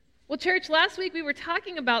Well, church, last week we were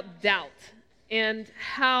talking about doubt and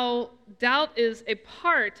how doubt is a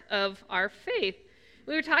part of our faith.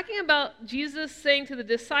 We were talking about Jesus saying to the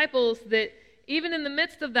disciples that even in the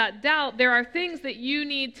midst of that doubt, there are things that you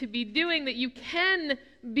need to be doing, that you can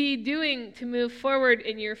be doing to move forward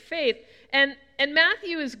in your faith. And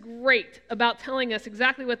Matthew is great about telling us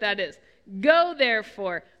exactly what that is. Go,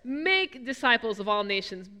 therefore, make disciples of all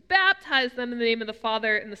nations, baptize them in the name of the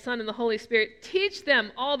Father and the Son and the Holy Spirit, teach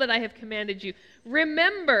them all that I have commanded you.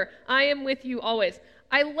 Remember, I am with you always.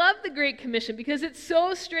 I love the Great Commission because it's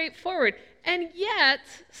so straightforward, and yet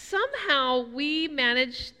somehow we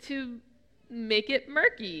manage to make it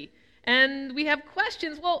murky, and we have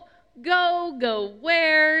questions. Well, go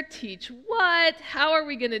where, teach what, how are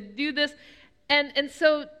we going to do this? And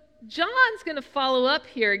so John's going to follow up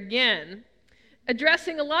here again,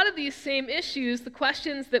 addressing a lot of these same issues, the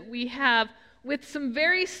questions that we have, with some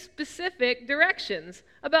very specific directions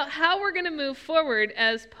about how we're going to move forward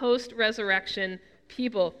as post-resurrection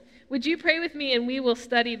people. Would you pray with me and we will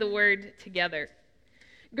study the word together?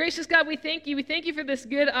 Gracious God, we thank you. We thank you for this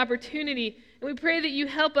good opportunity, and we pray that you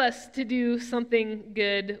help us to do something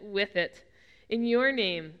good with it. In your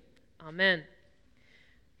name, amen.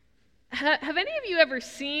 Have any of you ever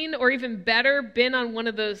seen, or even better, been on one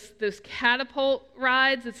of those catapult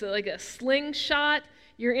rides? It's like a slingshot.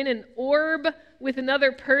 You're in an orb with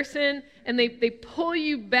another person, and they pull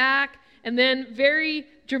you back, and then very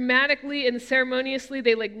dramatically and ceremoniously,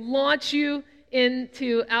 they launch you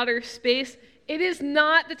into outer space. It is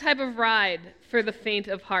not the type of ride for the faint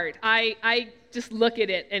of heart. I just look at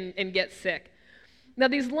it and get sick. Now,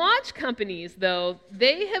 these launch companies, though,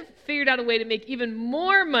 they have figured out a way to make even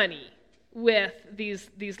more money with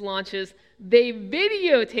these launches. They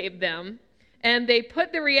videotape them, and they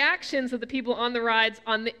put the reactions of the people on the rides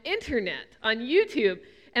on the internet, on YouTube.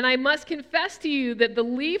 And I must confess to you that the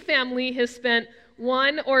Lee family has spent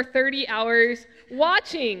 1 or 30 hours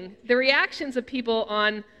watching the reactions of people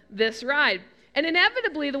on this ride. And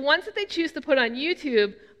inevitably, the ones that they choose to put on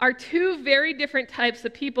YouTube are two very different types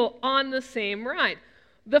of people on the same ride.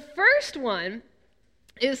 The first one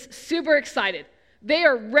is super excited. They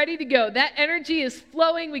are ready to go. That energy is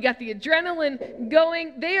flowing. We got the adrenaline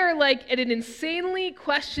going. They are at an insanely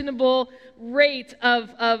questionable rate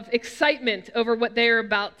of excitement over what they are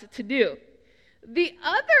about to do. The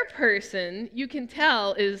other person, you can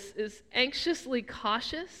tell, is anxiously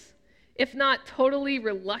cautious, if not totally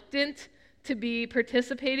reluctant to be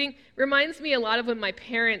participating. Reminds me a lot of when my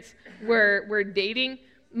parents were dating.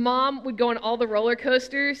 Mom would go on all the roller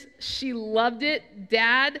coasters. She loved it.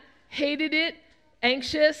 Dad hated it.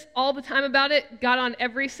 Anxious all the time about it, got on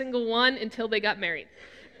every single one until they got married.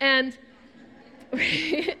 And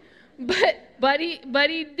but Buddy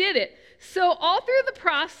did it. So all through the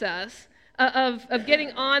process of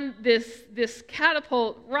getting on this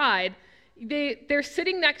catapult ride, they're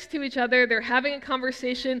sitting next to each other, they're having a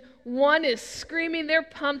conversation. One is screaming, they're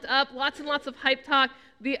pumped up, lots and lots of hype talk.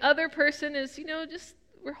 The other person is, just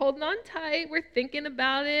we're holding on tight, we're thinking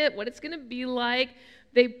about it, what it's going to be like.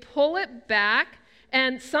 They pull it back.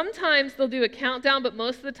 And sometimes they'll do a countdown, but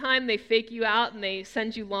most of the time they fake you out and they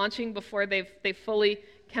send you launching before they fully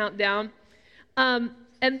count down. And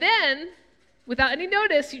then, without any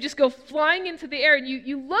notice, you just go flying into the air, and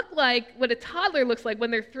you look like what a toddler looks like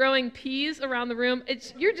when they're throwing peas around the room.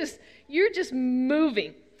 You're just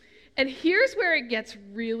moving. And here's where it gets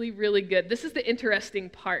really, really good. This is the interesting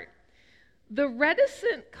part. The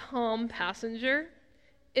reticent, calm passenger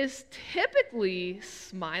is typically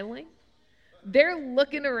smiling. They're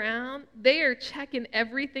looking around. They are checking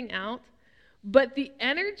everything out. But the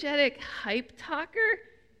energetic hype talker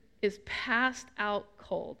is passed out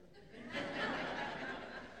cold.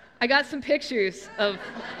 I got some pictures of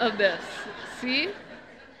this. See?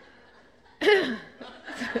 I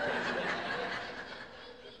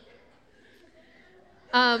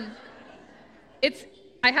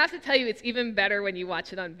have to tell you, it's even better when you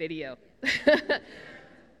watch it on video.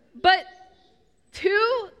 But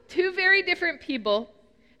two very different people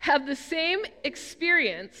have the same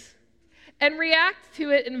experience and react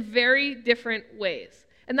to it in very different ways.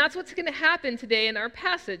 And that's what's going to happen today in our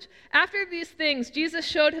passage. After these things, Jesus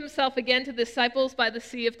showed himself again to the disciples by the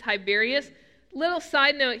Sea of Tiberias. Little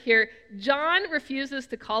side note here, John refuses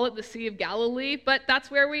to call it the Sea of Galilee, but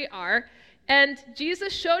that's where we are. And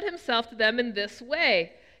Jesus showed himself to them in this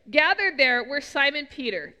way. Gathered there were Simon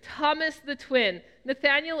Peter, Thomas the twin,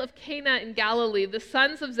 Nathanael of Cana in Galilee, the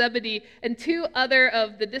sons of Zebedee, and 2 other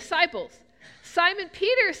of the disciples. Simon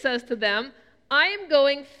Peter says to them, I am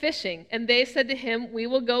going fishing. And they said to him, we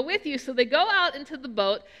will go with you. So they go out into the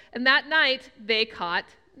boat, and that night they caught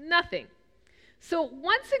nothing. So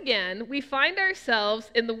once again, we find ourselves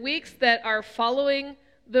in the weeks that are following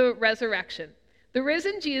the resurrection. The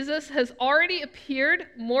risen Jesus has already appeared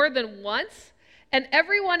more than once, and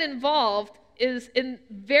everyone involved is in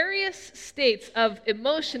various states of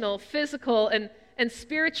emotional, physical, and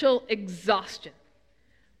spiritual exhaustion.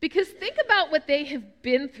 Because think about what they have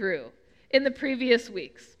been through in the previous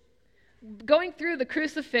weeks. Going through the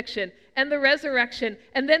crucifixion and the resurrection,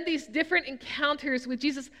 and then these different encounters with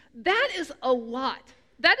Jesus, that is a lot.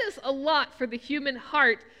 That is a lot for the human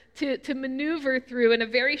heart to maneuver through in a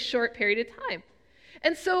very short period of time.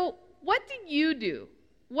 And so, what do you do?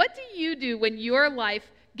 What do you do when your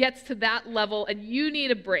life gets to that level and you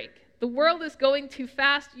need a break? The world is going too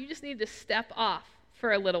fast. You just need to step off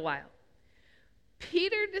for a little while.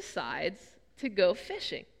 Peter decides to go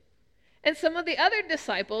fishing. And some of the other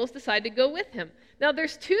disciples decide to go with him. Now,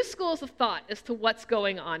 there's two schools of thought as to what's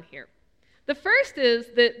going on here. The first is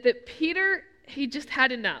that Peter, he just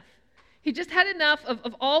had enough. He just had enough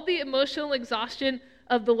of all the emotional exhaustion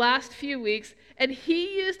of the last few weeks, and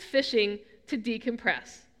he used fishing to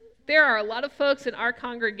decompress. There are a lot of folks in our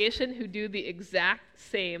congregation who do the exact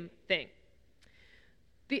same thing.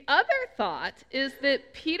 The other thought is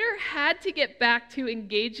that Peter had to get back to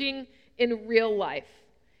engaging in real life,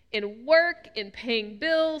 in work, in paying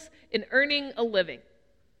bills, in earning a living.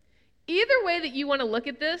 Either way that you want to look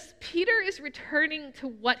at this, Peter is returning to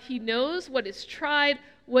what he knows, what is tried,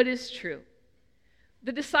 what is true.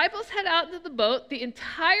 The disciples head out into the boat, the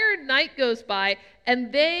entire night goes by,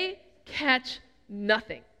 and they catch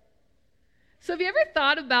nothing. So have you ever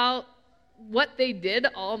thought about what they did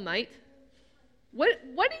all night? What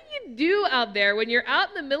do you do out there when you're out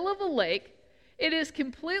in the middle of a lake? It is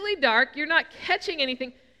completely dark. You're not catching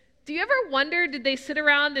anything. Do you ever wonder, did they sit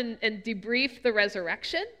around and debrief the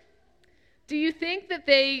resurrection? Do you think that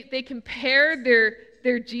they compared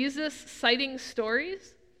their Jesus sighting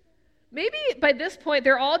stories? Maybe by this point,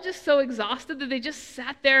 they're all just so exhausted that they just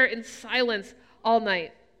sat there in silence all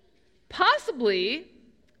night. Possibly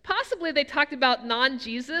they talked about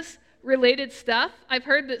non-Jesus related stuff. I've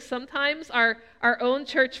heard that sometimes our own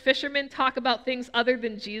church fishermen talk about things other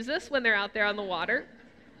than Jesus when they're out there on the water.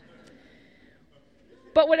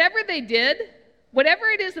 But whatever they did, whatever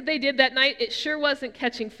it is that they did that night, it sure wasn't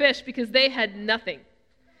catching fish because they had nothing.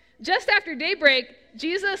 Just after daybreak,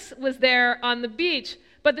 Jesus was there on the beach,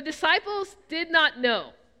 but the disciples did not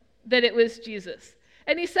know that it was Jesus.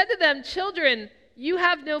 And he said to them, "Children, you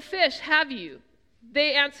have no fish, have you?"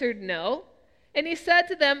 They answered, "No." And he said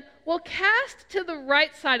to them, "Well, cast to the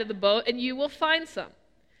right side of the boat and you will find some."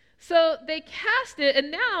 So they cast it,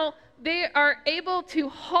 and now they are able to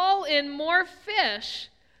haul in more fish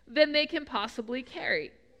than they can possibly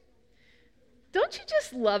carry. Don't you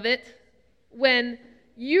just love it when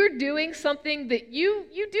you're doing something that you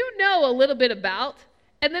do know a little bit about,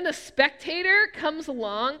 and then a spectator comes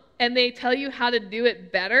along and they tell you how to do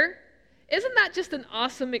it better? Isn't that just an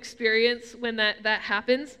awesome experience when that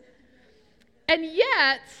happens? And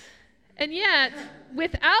yet,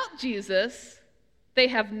 without Jesus, they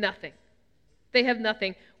have nothing. They have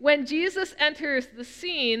nothing. When Jesus enters the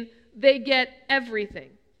scene, they get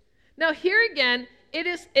everything. Now here again,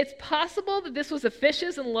 it's possible that this was a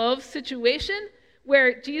fishes and loaves situation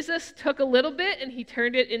where Jesus took a little bit and he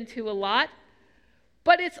turned it into a lot.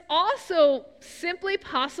 But it's also simply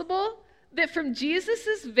possible that from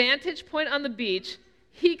Jesus' vantage point on the beach,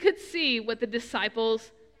 he could see what the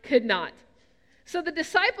disciples could not. So the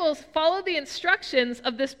disciples follow the instructions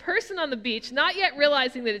of this person on the beach, not yet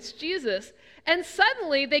realizing that it's Jesus, and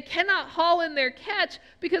suddenly they cannot haul in their catch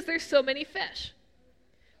because there's so many fish.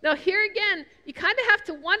 Now here again, you kind of have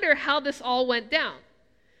to wonder how this all went down.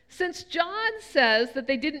 Since John says that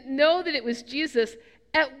they didn't know that it was Jesus,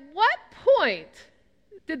 at what point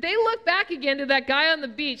did they look back again to that guy on the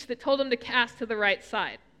beach that told them to cast to the right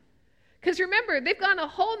side? Because remember, they've gone a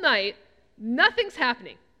whole night, nothing's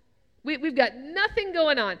happening. We've got nothing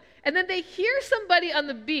going on. And then they hear somebody on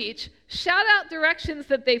the beach shout out directions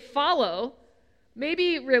that they follow,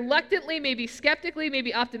 maybe reluctantly, maybe skeptically,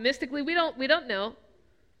 maybe optimistically, we don't know.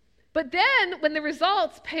 But then when the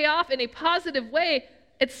results pay off in a positive way,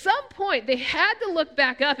 at some point they had to look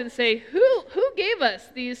back up and say, who gave us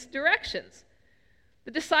these directions?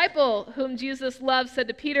 The disciple whom Jesus loved said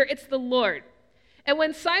to Peter, "It's the Lord." And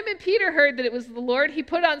when Simon Peter heard that it was the Lord, he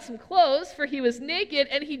put on some clothes, for he was naked,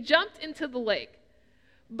 and he jumped into the lake.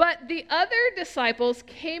 But the other disciples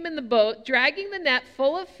came in the boat, dragging the net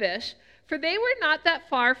full of fish, for they were not that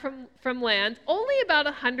far from land, only about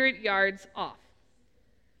 100 yards off.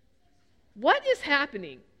 What is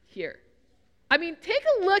happening here? I mean, take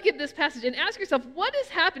a look at this passage and ask yourself, what is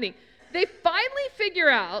happening? They finally figure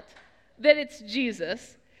out that it's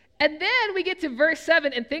Jesus. And then we get to verse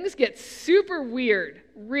 7, and things get super weird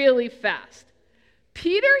really fast.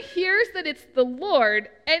 Peter hears that it's the Lord,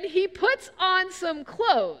 and he puts on some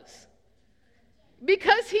clothes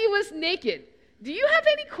because he was naked. Do you have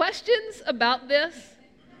any questions about this?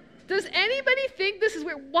 Does anybody think this is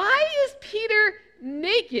weird? Why is Peter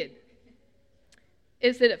naked?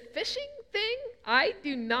 Is it a fishing thing? I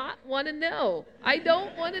do not want to know. I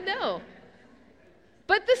don't want to know.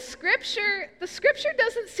 But the scripture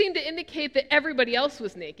doesn't seem to indicate that everybody else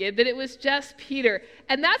was naked, that it was just Peter.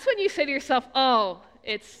 And that's when you say to yourself, oh,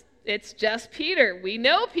 it's just Peter. We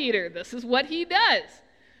know Peter. This is what he does,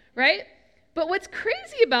 right? But what's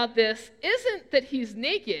crazy about this isn't that he's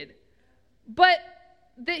naked, but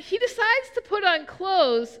that he decides to put on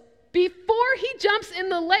clothes before he jumps in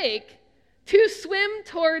the lake to swim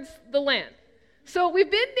towards the land. So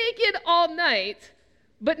we've been naked all night,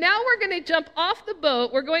 but now we're going to jump off the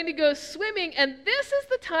boat, we're going to go swimming, and this is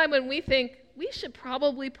the time when we think we should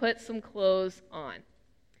probably put some clothes on.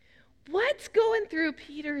 What's going through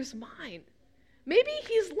Peter's mind? Maybe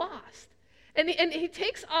he's lost. And he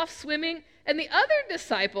takes off swimming, and the other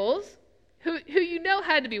disciples, who you know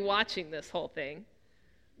had to be watching this whole thing,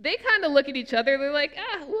 they kind of look at each other, they're like,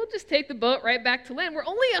 we'll just take the boat right back to land. We're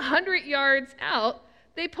only 100 yards out.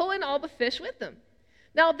 They pull in all the fish with them.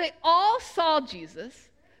 Now, they all saw Jesus.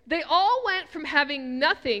 They all went from having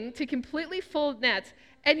nothing to completely full nets,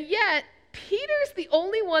 and yet Peter's the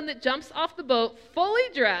only one that jumps off the boat fully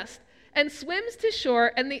dressed and swims to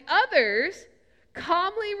shore, and the others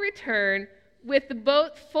calmly return with the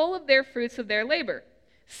boat full of their fruits of their labor.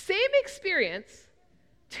 Same experience,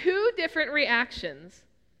 two different reactions,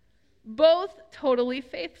 both totally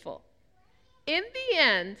faithful. In the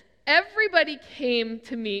end, everybody came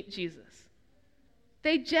to meet Jesus.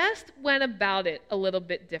 They just went about it a little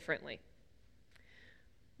bit differently.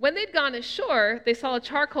 When they'd gone ashore, they saw a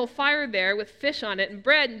charcoal fire there with fish on it and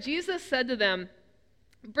bread, and Jesus said to them,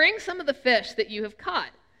 "Bring some of the fish that you have caught."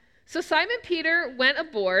 So Simon Peter went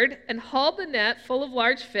aboard and hauled the net full of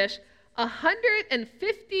large fish,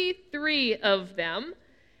 153 of them,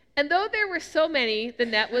 and though there were so many, the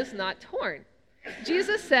net was not torn.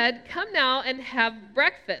 Jesus said, "Come now and have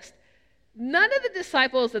breakfast." None of the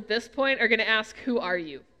disciples at this point are going to ask, "Who are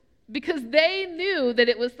you?" because they knew that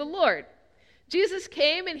it was the Lord. Jesus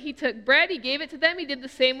came and he took bread, he gave it to them, he did the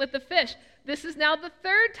same with the fish. This is now the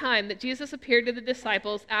third time that Jesus appeared to the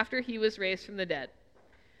disciples after he was raised from the dead.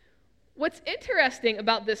 What's interesting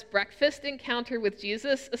about this breakfast encounter with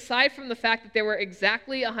Jesus, aside from the fact that there were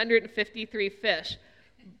exactly 153 fish,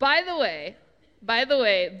 by the way,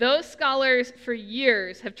 those scholars for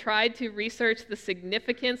years have tried to research the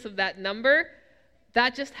significance of that number.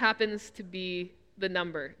 That just happens to be the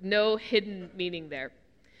number. No hidden meaning there.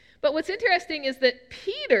 But what's interesting is that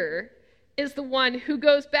Peter is the one who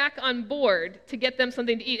goes back on board to get them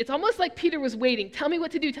something to eat. It's almost like Peter was waiting. Tell me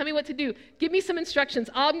what to do. Tell me what to do. Give me some instructions.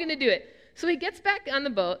 I'm going to do it. So he gets back on the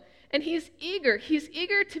boat, and he's eager. He's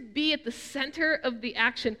eager to be at the center of the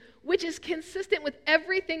action, which is consistent with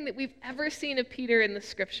everything that we've ever seen of Peter in the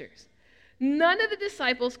scriptures. None of the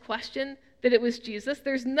disciples questioned that it was Jesus.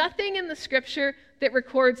 There's nothing in the scripture that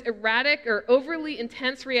records erratic or overly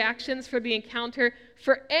intense reactions for the encounter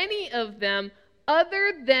for any of them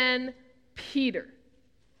other than Peter.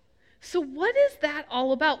 So what is that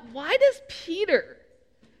all about? Why does Peter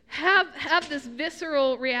have this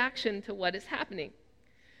visceral reaction to what is happening?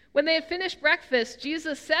 When they had finished breakfast,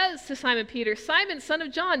 Jesus says to Simon Peter, "Simon, son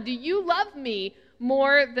of John, do you love me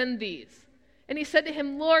more than these?" And he said to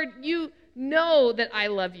him, "Lord, you know that I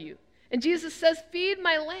love you." And Jesus says, "Feed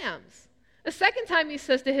my lambs." A second time he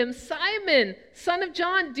says to him, "Simon, son of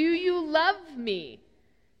John, do you love me?"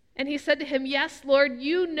 And he said to him, "Yes, Lord,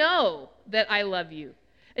 you know that I love you."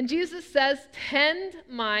 And Jesus says, "Tend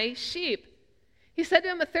my sheep." He said to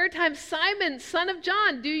him a third time, "Simon, son of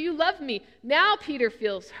John, do you love me?" Now Peter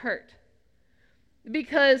feels hurt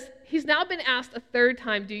because he's now been asked a third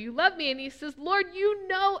time, "Do you love me?" And he says, "Lord, you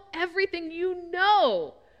know everything. You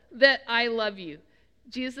know that I love you."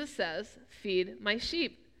 Jesus says, "Feed my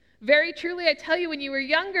sheep. Very truly, I tell you, when you were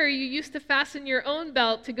younger, you used to fasten your own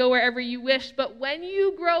belt to go wherever you wished. But when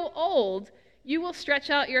you grow old, you will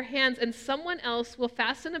stretch out your hands, and someone else will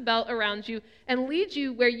fasten a belt around you and lead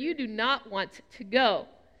you where you do not want to go."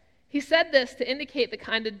 He said this to indicate the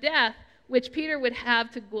kind of death which Peter would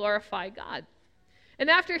have to glorify God.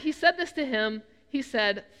 And after he said this to him, he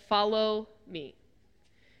said, "Follow me."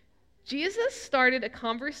 Jesus started a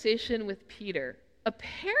conversation with Peter,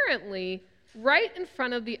 apparently right in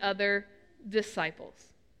front of the other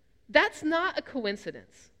disciples. That's not a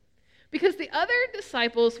coincidence. Because the other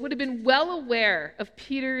disciples would have been well aware of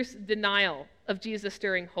Peter's denial of Jesus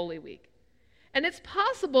during Holy Week. And it's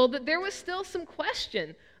possible that there was still some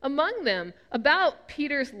question among them about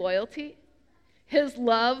Peter's loyalty, his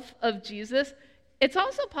love of Jesus. It's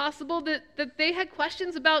also possible that they had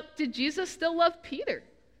questions about, did Jesus still love Peter?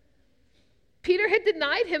 Peter had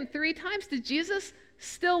denied him 3 times. Did Jesus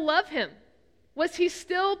still love him? Was he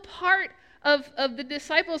still part of the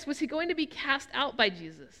disciples? Was he going to be cast out by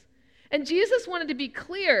Jesus? And Jesus wanted to be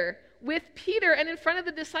clear with Peter and in front of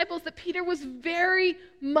the disciples that Peter was very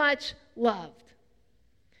much loved,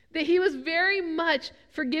 that he was very much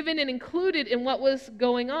forgiven and included in what was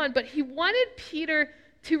going on. But he wanted Peter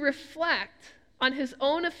to reflect on his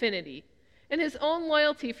own affinity and his own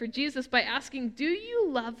loyalty for Jesus by asking, do you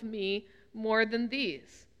love me more than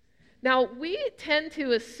these? Now, we tend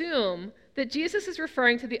to assume that Jesus is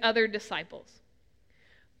referring to the other disciples.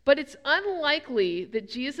 But it's unlikely that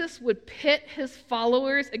Jesus would pit his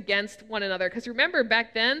followers against one another. Because remember,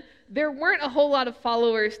 back then, there weren't a whole lot of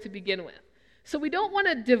followers to begin with. So we don't want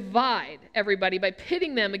to divide everybody by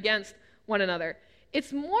pitting them against one another.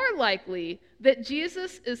 It's more likely that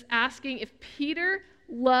Jesus is asking if Peter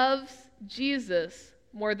loves Jesus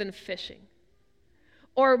more than fishing,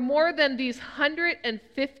 or more than these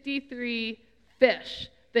 153 fish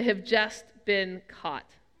that have just been caught.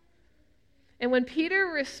 And when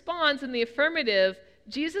Peter responds in the affirmative,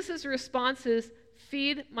 Jesus' response is,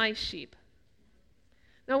 feed my sheep.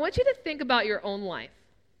 Now, I want you to think about your own life.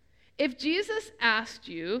 If Jesus asked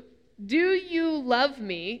you, do you love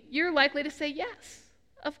me? You're likely to say, yes,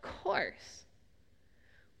 of course.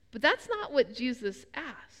 But that's not what Jesus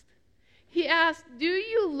asked. He asked, do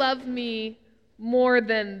you love me more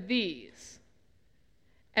than these?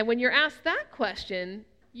 And when you're asked that question,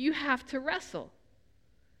 you have to wrestle.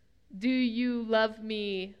 Do you love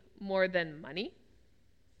me more than money?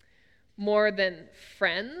 More than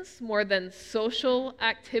friends? More than social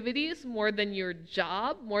activities? More than your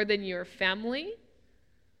job? More than your family?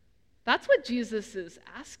 That's what Jesus is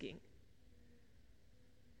asking.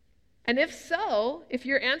 And if so, if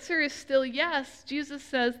your answer is still yes, Jesus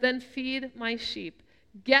says, then feed my sheep.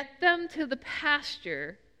 Get them to the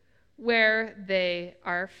pasture where they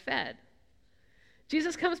are fed.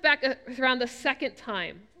 Jesus comes back around the second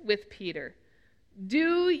time with Peter.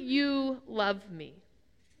 Do you love me?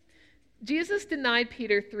 Jesus denied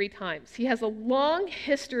Peter 3 times. He has a long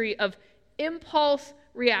history of impulse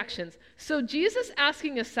reactions. So Jesus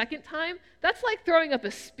asking a second time, that's like throwing up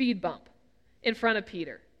a speed bump in front of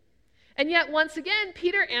Peter. And yet, once again,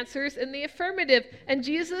 Peter answers in the affirmative, and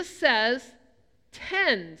Jesus says,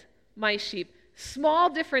 tend my sheep. Small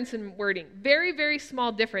difference in wording, very, very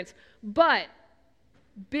small difference, but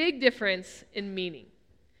big difference in meaning.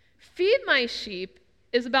 Feed my sheep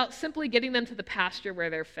is about simply getting them to the pasture where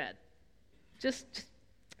they're fed. Just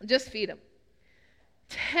feed them.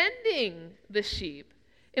 Tending the sheep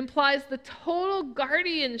implies the total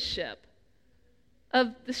guardianship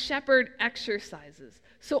of the shepherd exercises.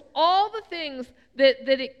 So all the things that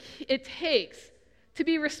it takes to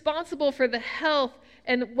be responsible for the health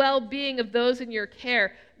and well-being of those in your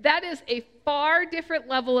care, that is a far different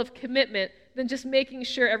level of commitment than just making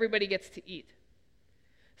sure everybody gets to eat.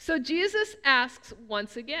 So Jesus asks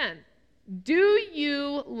once again, do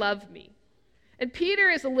you love me? And Peter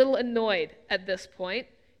is a little annoyed at this point.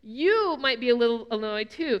 You might be a little annoyed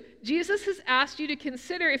too. Jesus has asked you to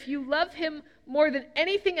consider if you love him more than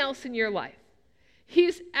anything else in your life.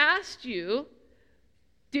 He's asked you,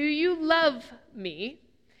 do you love me?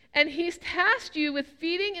 And he's tasked you with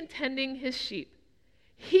feeding and tending his sheep.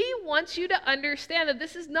 He wants you to understand that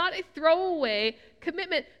this is not a throwaway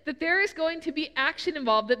commitment, that there is going to be action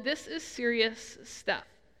involved, that this is serious stuff.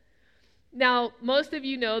 Now, most of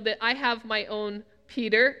you know that I have my own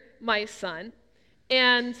Peter, my son,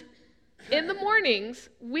 and in the mornings,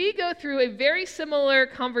 we go through a very similar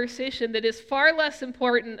conversation that is far less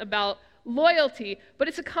important about loyalty, but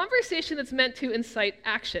it's a conversation that's meant to incite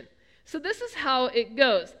action. So this is how it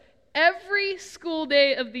goes. Every school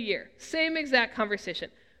day of the year, same exact conversation.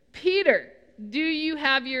 Peter, do you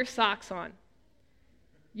have your socks on?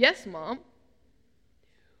 Yes, Mom.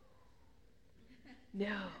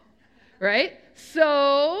 No. Right?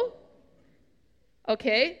 So,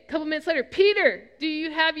 okay, a couple minutes later, Peter, do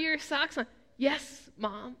you have your socks on? Yes,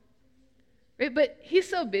 Mom. Right? But he's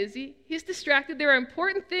so busy. He's distracted. There are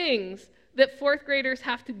important things that fourth graders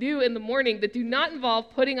have to do in the morning that do not involve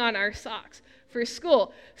putting on our socks for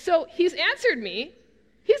school. So he's answered me.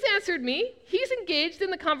 He's engaged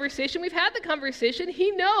in the conversation. We've had the conversation.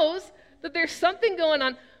 He knows that there's something going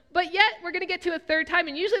on. But yet, we're going to get to a third time.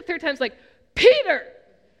 And usually the third time's like, Peter,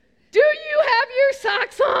 do you have your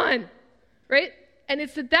socks on? right? And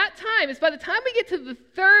it's at that time, it's by the time we get to the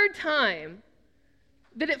third time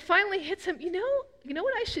that it finally hits him, you know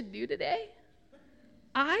what I should do today?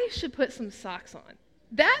 I should put some socks on.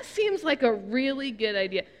 That seems like a really good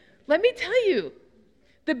idea. Let me tell you,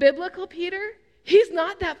 the biblical Peter, he's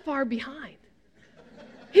not that far behind.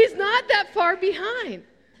 He's not that far behind.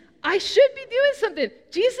 I should be doing something.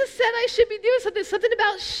 Jesus said I should be doing something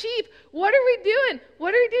about sheep. What are we doing?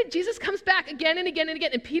 What are we doing? Jesus comes back again and again and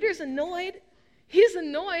again, and Peter's annoyed. He's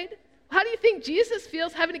annoyed. How do you think Jesus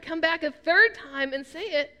feels having to come back a third time and say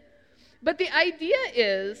it? But the idea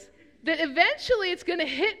is that eventually it's going to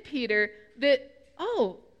hit Peter that,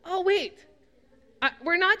 oh, wait. I'm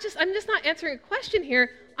just not answering a question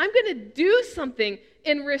here. I'm going to do something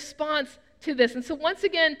in response to this. And so once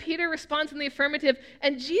again, Peter responds in the affirmative,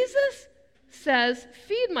 and Jesus says,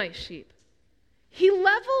 feed my sheep. He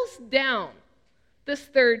levels down this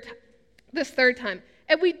third time.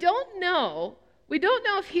 And we don't know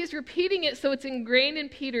if he's repeating it so it's ingrained in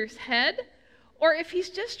Peter's head, or if he's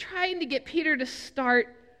just trying to get Peter to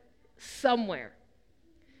start somewhere.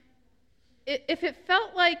 If it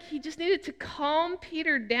felt like he just needed to calm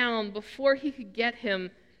Peter down before he could get him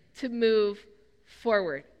to move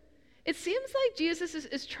forward. It seems like Jesus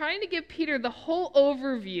is trying to give Peter the whole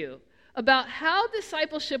overview about how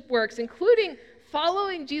discipleship works, including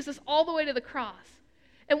following Jesus all the way to the cross.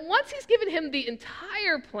 And once he's given him the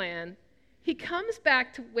entire plan, he comes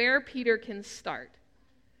back to where Peter can start,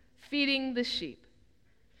 feeding the sheep.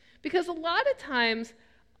 Because a lot of times,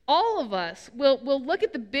 all of us will look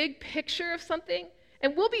at the big picture of something,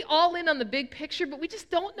 and we'll be all in on the big picture, but we just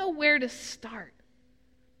don't know where to start.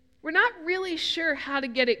 We're not really sure how to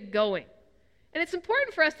get it going. And it's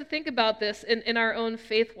important for us to think about this in our own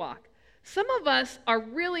faith walk. Some of us are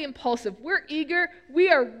really impulsive. We're eager. We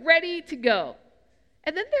are ready to go.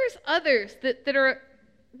 And then there's others that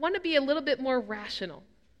want to be a little bit more rational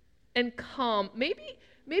and calm, maybe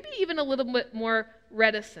even a little bit more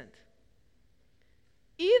reticent.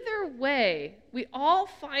 Either way, we all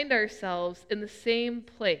find ourselves in the same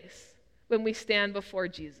place when we stand before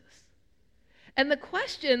Jesus. And the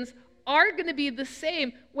questions are going to be the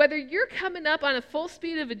same, whether you're coming up on a full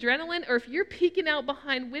speed of adrenaline or if you're peeking out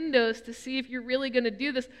behind windows to see if you're really going to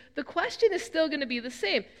do this. The question is still going to be the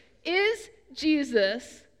same. Is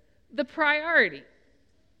Jesus the priority?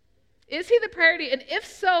 Is he the priority? And if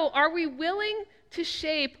so, are we willing to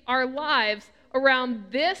shape our lives around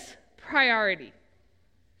this priority?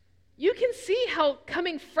 You can see how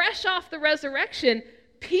coming fresh off the resurrection,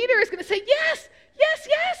 Peter is going to say, yes,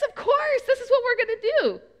 of course, this is what we're going to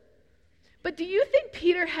do. But do you think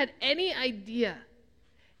Peter had any idea,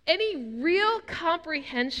 any real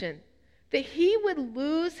comprehension that he would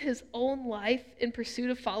lose his own life in pursuit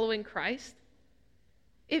of following Christ?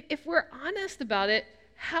 If we're honest about it,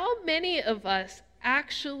 how many of us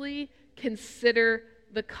actually consider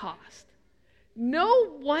the cost?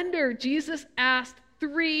 No wonder Jesus asked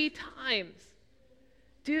 3 times.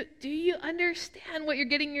 Do you understand what you're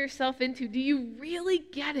getting yourself into? Do you really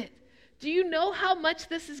get it? Do you know how much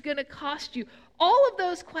this is going to cost you? All of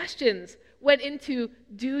those questions went into,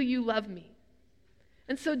 do you love me?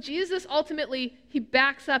 And so Jesus ultimately, he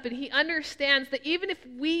backs up and he understands that even if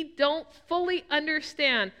we don't fully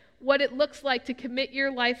understand what it looks like to commit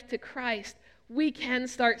your life to Christ, we can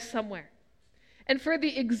start somewhere. And for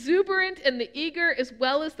the exuberant and the eager, as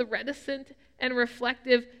well as the reticent and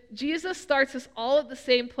reflective, Jesus starts us all at the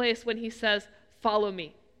same place when he says, follow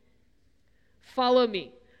me. Follow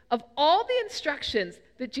me. Of all the instructions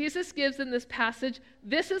that Jesus gives in this passage,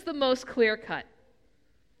 this is the most clear-cut.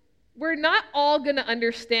 We're not all going to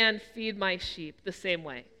understand feed my sheep the same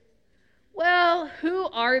way. Well, who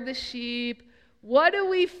are the sheep? What do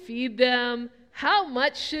we feed them? How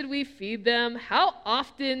much should we feed them? How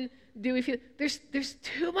often do we feed? There's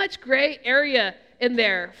too much gray area in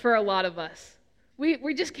there for a lot of us.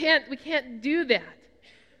 We just can't do that.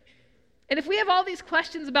 And if we have all these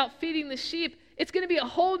questions about feeding the sheep, it's going to be a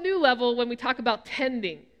whole new level when we talk about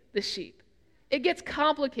tending the sheep. It gets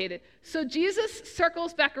complicated. So Jesus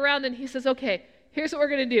circles back around and he says, okay, here's what we're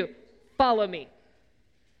going to do. Follow me.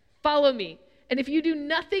 Follow me. And if you do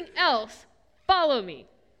nothing else, follow me.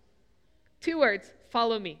 2 words,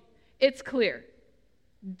 follow me. It's clear.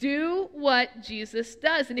 Do what Jesus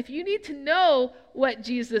does. And if you need to know what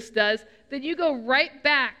Jesus does, then you go right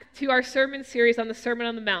back to our sermon series on the Sermon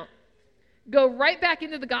on the Mount. Go right back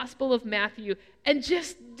into the Gospel of Matthew and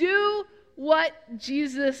just do what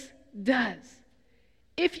Jesus does.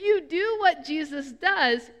 If you do what Jesus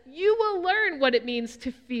does, you will learn what it means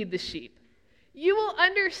to feed the sheep. You will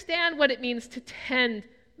understand what it means to tend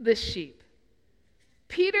the sheep.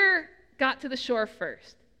 Peter got to the shore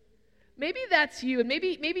first. Maybe that's you, and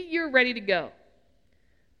maybe you're ready to go.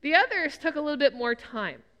 The others took a little bit more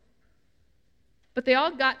time. But they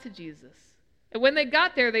all got to Jesus. And when they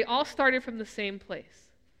got there, they all started from the same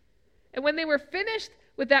place. And when they were finished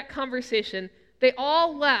with that conversation, they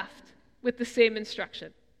all left with the same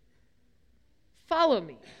instruction. Follow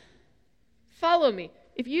me. Follow me.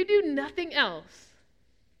 If you do nothing else,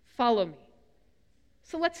 follow me.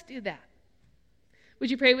 So let's do that.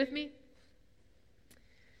 Would you pray with me?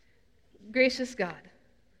 Gracious God,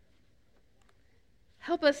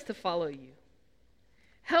 help us to follow you.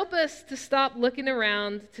 Help us to stop looking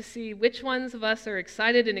around to see which ones of us are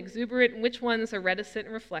excited and exuberant and which ones are reticent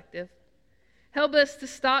and reflective. Help us to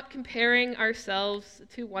stop comparing ourselves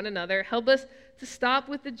to one another. Help us to stop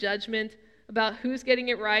with the judgment about who's getting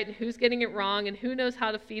it right and who's getting it wrong and who knows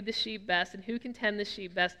how to feed the sheep best and who can tend the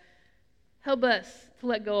sheep best. Help us to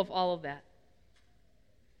let go of all of that.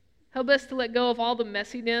 Help us to let go of all the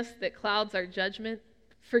messiness that clouds our judgment.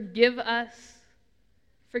 Forgive us.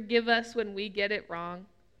 Forgive us when we get it wrong.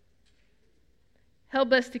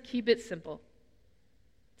 Help us to keep it simple,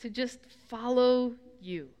 to just follow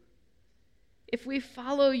you. If we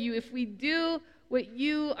follow you, if we do what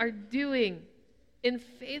you are doing in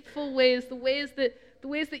faithful ways, the ways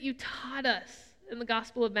that you taught us in the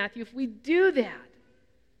Gospel of Matthew, if we do that,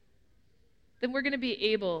 then we're going to be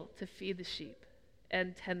able to feed the sheep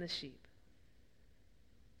and tend the sheep.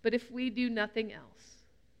 But if we do nothing else,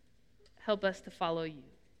 help us to follow you.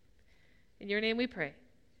 In your name we pray.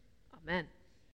 Amen.